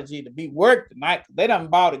theology to be worked tonight. They done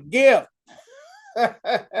bought a gift. They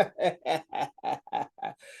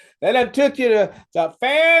done took you to a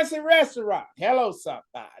fancy restaurant. Hello,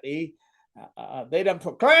 somebody. They done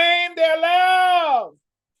proclaimed their love.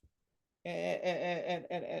 And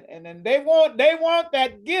they want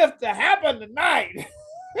that gift to happen tonight.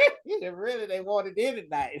 Really, they want it in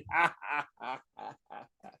tonight.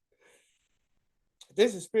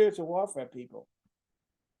 This is spiritual warfare, people.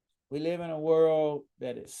 We live in a world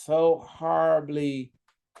that is so horribly,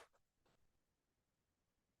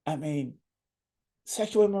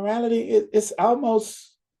 sexual immorality, it's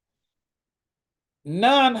almost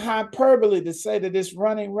non-hyperbole to say that it's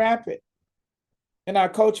running rapid in our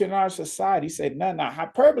culture, in our society. Say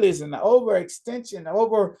hyperbole is an overextension,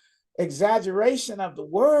 over-exaggeration of the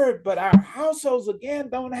word, but our households, again,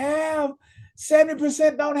 don't have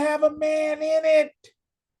 70% don't have a man in it.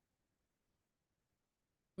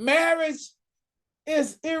 Marriage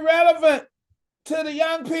is irrelevant to the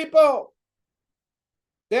young people.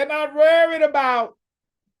 They're not worried about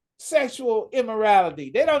sexual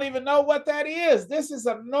immorality. They don't even know what that is. This is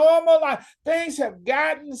a normal life. Things have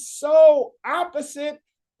gotten so opposite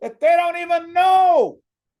that they don't even know.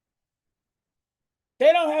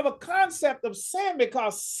 They don't have a concept of sin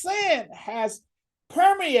because sin has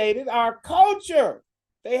permeated our culture.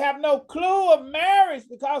 They have no clue of marriage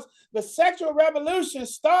because the sexual revolution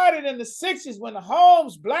started in the 60s when the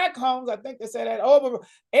homes, black homes, I think they said had over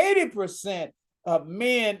 80% of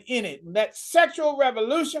men in it. That sexual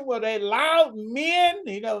revolution where they allowed men,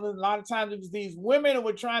 a lot of times it was these women who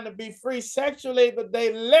were trying to be free sexually, but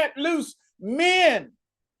they let loose men.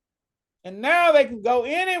 And now they can go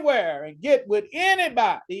anywhere and get with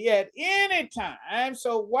anybody at any time.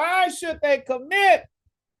 So why should they commit?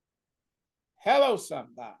 Hello,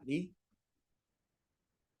 somebody.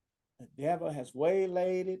 The devil has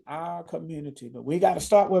waylaid our community, but we got to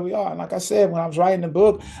start where we are. And like I said, when I was writing the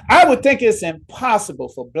book, I would think it's impossible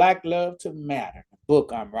for Black love to matter, the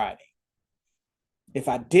book I'm writing, if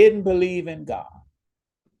I didn't believe in God.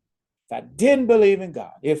 If I didn't believe in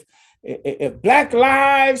God, if Black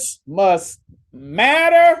lives must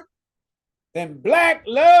matter, then Black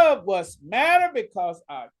love must matter, because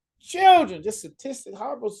our children, just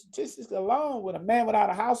horrible statistics alone, with a man without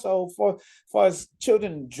a household, for his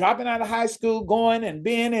children dropping out of high school, going and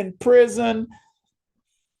being in prison,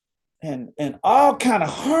 and all kind of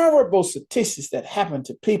horrible statistics that happen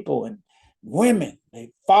to people and women.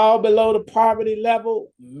 They fall below the poverty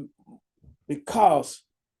level because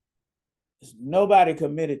there's nobody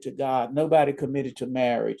committed to God, nobody committed to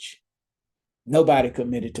marriage, nobody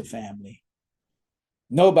committed to family,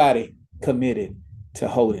 nobody committed to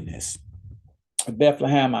holiness. In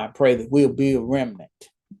Bethlehem, I pray that we'll be a remnant,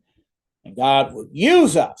 and God will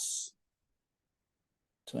use us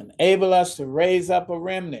to enable us to raise up a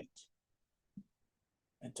remnant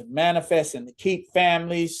and to manifest and to keep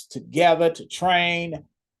families together, to train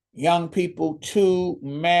young people to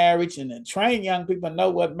marriage, and then train young people to know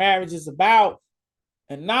what marriage is about,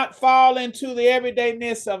 and not fall into the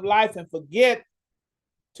everydayness of life and forget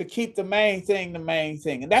to keep the main thing the main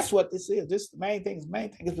thing. And that's what this is. This the main thing is the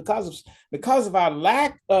main thing. It's because of our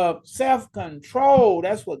lack of self-control.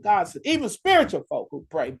 That's what God said. Even spiritual folk who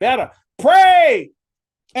pray better pray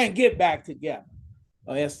and get back together,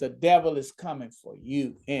 or else the devil is coming for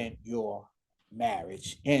you in your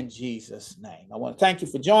marriage, in Jesus' name. I want to thank you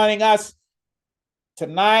for joining us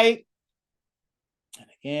tonight. And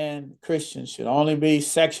again, Christians should only be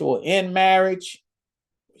sexual in marriage,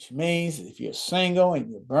 which means if you're single and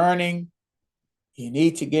you're burning, you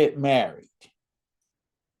need to get married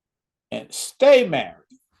and stay married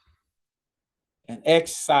and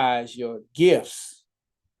exercise your gifts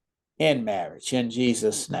in marriage in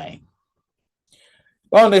Jesus' name.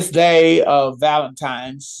 On this day of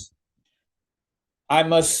Valentine's, I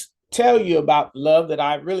must tell you about love that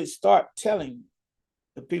I really start telling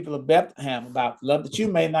the people of Bethlehem about, love that you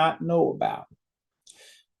may not know about.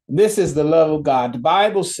 This is the love of God. The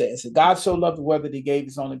Bible says that God so loved the world that he gave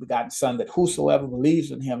his only begotten Son, that whosoever believes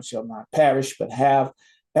in him shall not perish, but have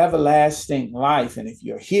everlasting life. And if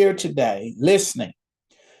you're here today listening,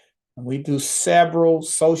 and we do several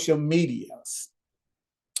social medias,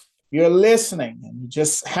 you're listening and you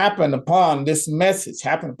just happen upon this message,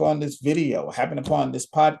 happen upon this video, happen upon this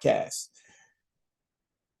podcast,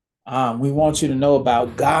 we want you to know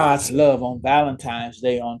about God's love on Valentine's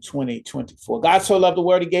Day on 2024. God so loved the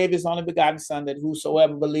world, he gave his only begotten Son, that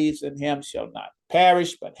whosoever believes in him shall not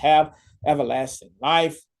perish, but have everlasting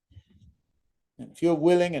life. And if you're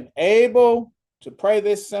willing and able to pray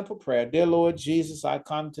this simple prayer, dear Lord Jesus, I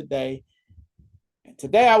come today, and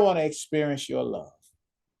today I want to experience your love.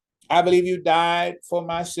 I believe you died for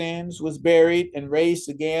my sins, was buried, and raised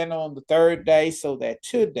again on the third day, so that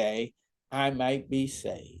today I might be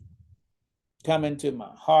saved. Come into my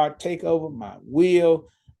heart, take over my will,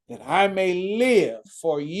 that I may live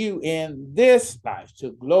for you in this life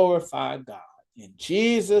to glorify God. In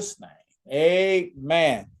Jesus' name,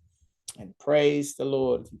 amen. And praise the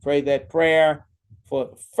Lord. If you pray that prayer for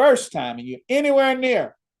the first time and you're anywhere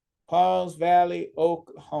near Pauls Valley,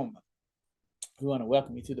 Oklahoma, we want to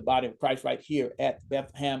welcome you to the body of Christ right here at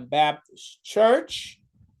Bethlehem Baptist Church.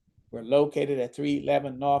 We're located at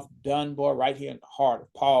 311 North Dunbar, right here in the heart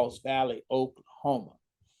of Pauls Valley, Oklahoma.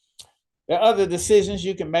 There are other decisions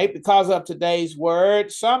you can make because of today's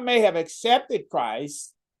word. Some may have accepted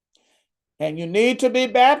Christ, and you need to be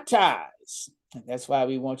baptized. And that's why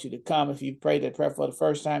we want you to come. If you prayed that prayer for the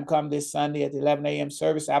first time, come this Sunday at the 11 a.m.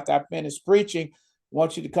 service. After I finish preaching, I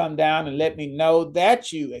want you to come down and let me know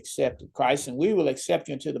that you accepted Christ, and we will accept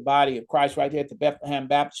you into the body of Christ right here at the Bethlehem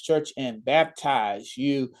Baptist Church and baptize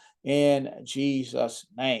you in Jesus'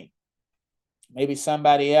 name. Maybe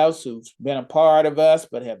somebody else who's been a part of us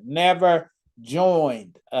but have never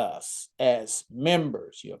joined us as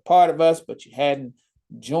members. You're a part of us, but you hadn't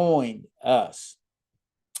joined us.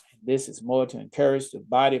 And this is more to encourage the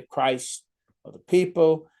body of Christ, of the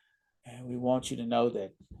people. And we want you to know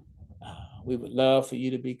that we would love for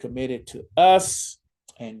you to be committed to us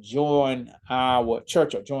and join our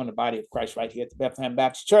church, or join the body of Christ right here at the Bethlehem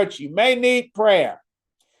Baptist Church. You may need prayer.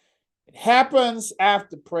 It happens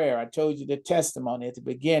after prayer. I told you the testimony at the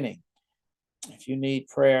beginning. If you need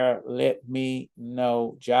prayer, let me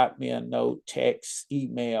know. Jot me a note, text,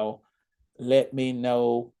 email. Let me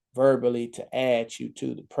know verbally to add you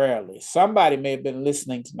to the prayer list. Somebody may have been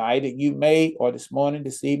listening tonight, and you may, or this morning,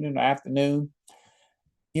 this evening, or afternoon,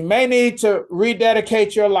 you may need to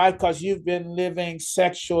rededicate your life because you've been living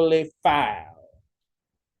sexually foul.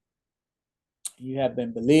 You have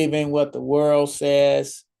been believing what the world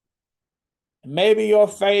says. Maybe your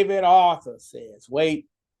favorite author says, wait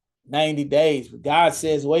 90 days, but God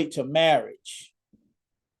says, wait till marriage.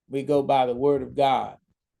 We go by the word of God.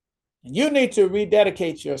 And you need to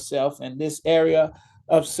rededicate yourself in this area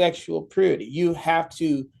of sexual purity. You have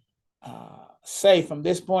to say from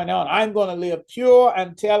this point on, I'm going to live pure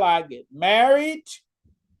until I get married,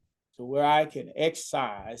 to where I can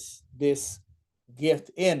exercise this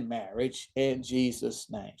gift in marriage in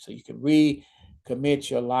Jesus' name. So you can recommit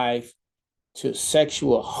your life to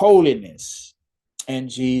sexual holiness in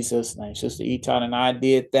Jesus' name. Sister Eton and I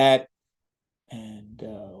did that, and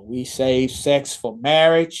we saved sex for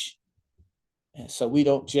marriage. And so we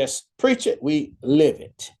don't just preach it, we live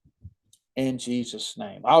it in Jesus'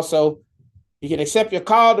 name. Also, you can accept your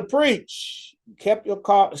call to preach. Accept your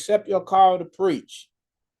call to preach,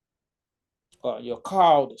 or your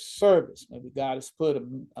call to service. Maybe God has put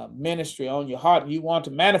a ministry on your heart and you want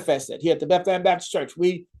to manifest that here at the Bethlehem Baptist Church.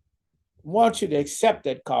 We want you to accept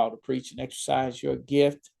that call to preach and exercise your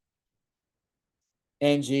gift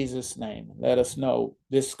in Jesus' name. Let us know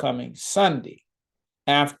this coming Sunday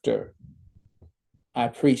after I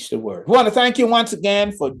preach the word. I want to thank you once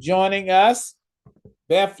again for joining us,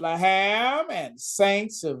 Bethlehem and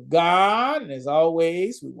saints of God. And as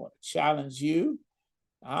always, we want to challenge you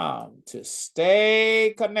to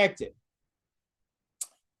stay connected. I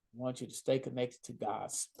want you to stay connected to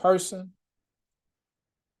God's person.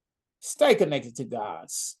 Stay connected to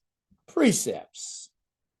God's precepts.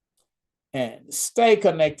 And stay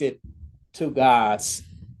connected to God's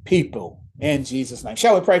people in Jesus' name.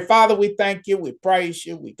 Shall we pray? Father, we thank you. We praise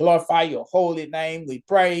you. We glorify your holy name. We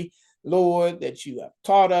pray, Lord, that you have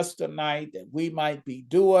taught us tonight, that we might be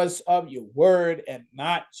doers of your word and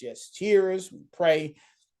not just hearers. We pray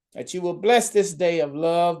that you will bless this day of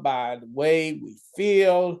love by the way we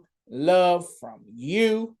feel love from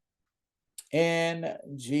you. In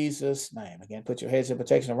Jesus' name. Again, put your heads of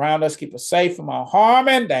protection around us. Keep us safe from all harm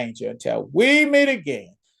and danger until we meet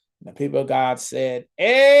again. And the people of God said,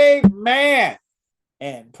 amen.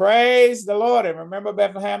 And praise the Lord. And remember,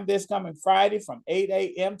 Bethlehem, this coming Friday from 8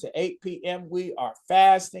 a.m. to 8 p.m., we are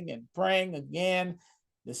fasting and praying again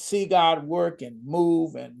to see God work and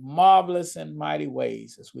move in marvelous and mighty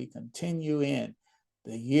ways as we continue in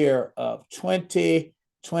the year of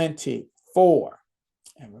 2024.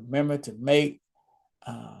 And remember to make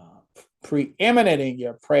preeminent in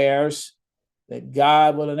your prayers that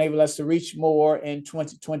God will enable us to reach more in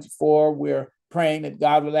 2024. We're praying that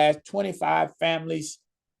God will add 25 families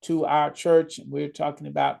to our church. And we're talking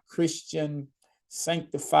about Christian,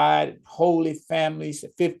 sanctified, holy families.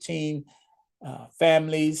 15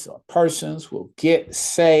 families or persons will get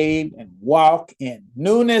saved and walk in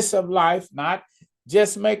newness of life, not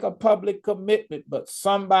just make a public commitment, but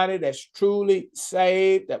somebody that's truly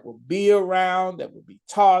saved, that will be around, that will be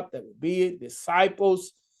taught, that will be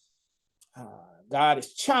disciples. God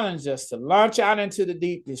has challenged us to launch out into the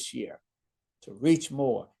deep this year to reach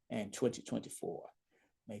more in 2024.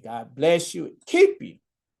 May God bless you and keep you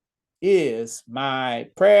is my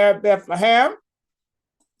prayer, Bethlehem.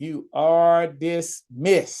 You are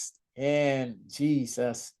dismissed in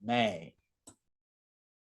Jesus' name.